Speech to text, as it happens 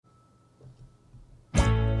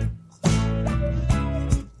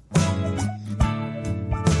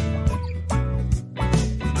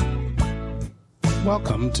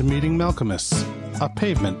welcome to Meeting Malcolmus, a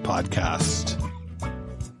pavement podcast.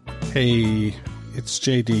 Hey, it's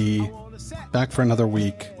JD, back for another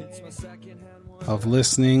week of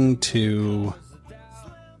listening to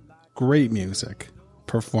great music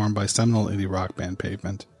performed by seminal indie rock band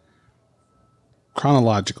Pavement,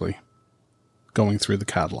 chronologically going through the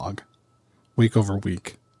catalog, week over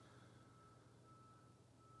week,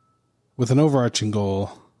 with an overarching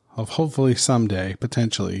goal of hopefully someday,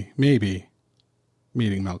 potentially, maybe,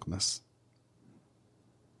 meeting Malcolmus.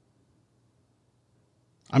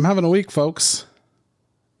 I'm having a week, folks.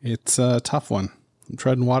 It's a tough one. I'm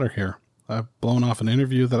treading water here. I've blown off an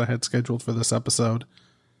interview that I had scheduled for this episode.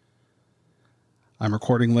 I'm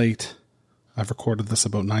recording late. I've recorded this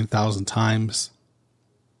about 9,000 times.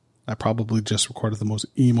 I probably just recorded the most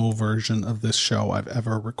emo version of this show I've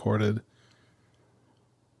ever recorded.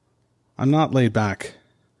 I'm not laid back.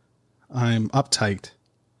 I'm uptight.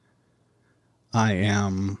 I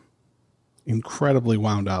am incredibly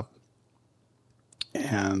wound up.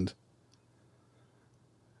 And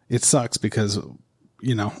it sucks because,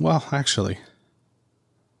 actually,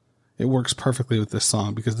 it works perfectly with this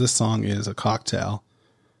song because this song is a cocktail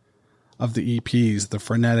of the EPs, the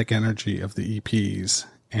frenetic energy of the EPs,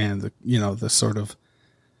 and the sort of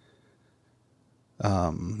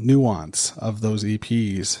nuance of those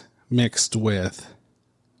EPs mixed with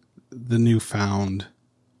the newfound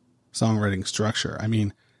songwriting structure. I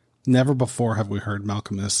mean, never before have we heard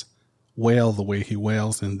Malcolmus wail the way he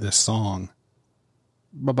wails in this song.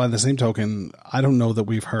 But by the same token, I don't know that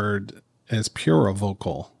we've heard as pure a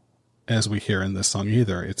vocal as we hear in this song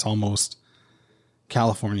either. It's almost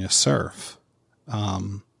California surf.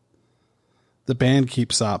 The band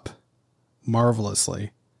keeps up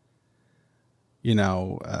marvelously.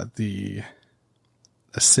 The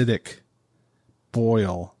acidic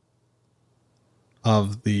boil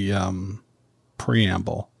of the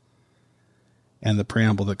preamble and the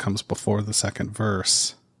preamble that comes before the second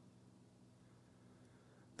verse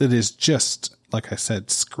that is just, like I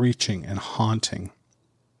said, screeching and haunting.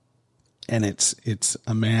 And it's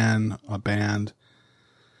a band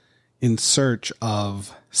in search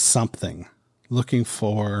of something, looking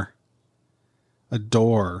for a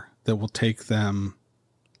door that will take them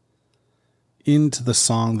into the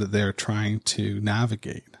song that they're trying to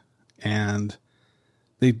navigate. And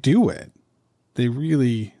they do it. They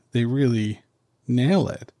really nail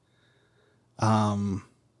it.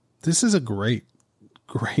 This is a great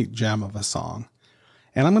gem of a song.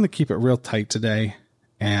 And I'm going to keep it real tight today.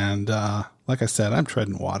 And like I said, I'm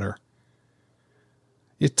treading water.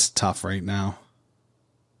 It's tough right now.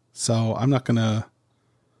 So I'm not going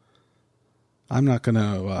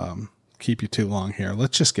to keep you too long here.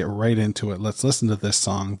 Let's just get right into it. Let's listen to this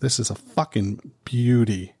song. This is a fucking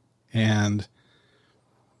beauty. And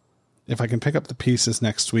if I can pick up the pieces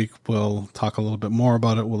next week, we'll talk a little bit more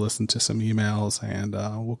about it. We'll listen to some emails and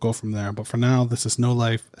we'll go from there. But for now, this is No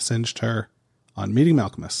Life Singed Her on Meeting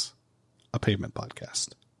Malcolmus, a pavement podcast.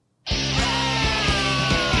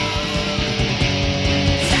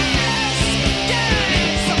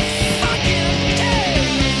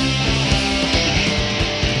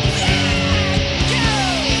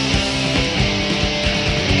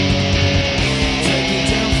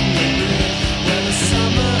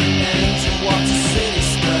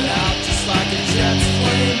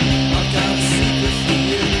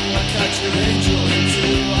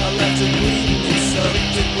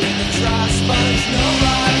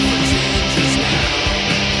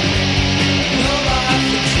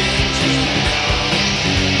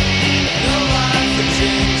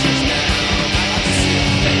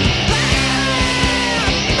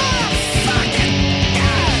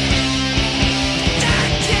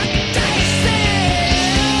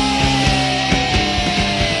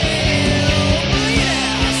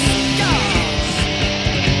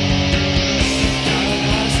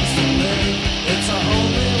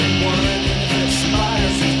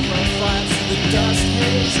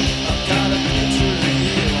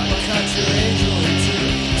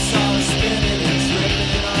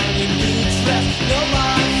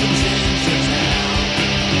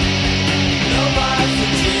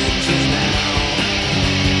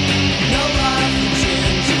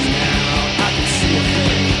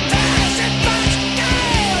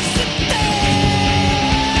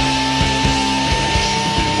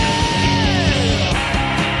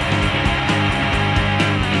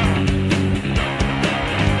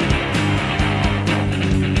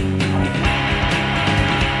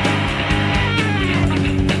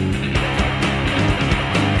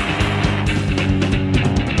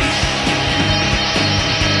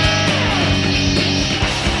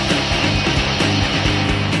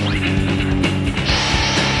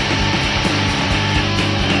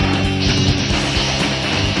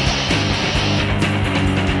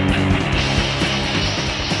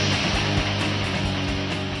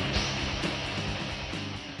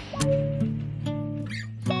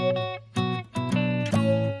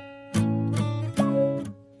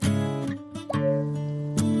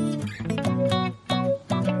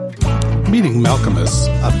 Meeting Malcolmus,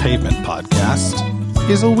 a pavement podcast,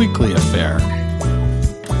 is a weekly affair.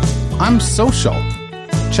 I'm social.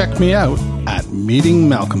 Check me out at Meeting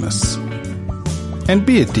Malcolmus. And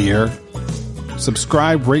be a dear.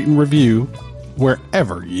 Subscribe, rate, and review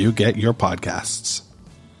wherever you get your podcasts.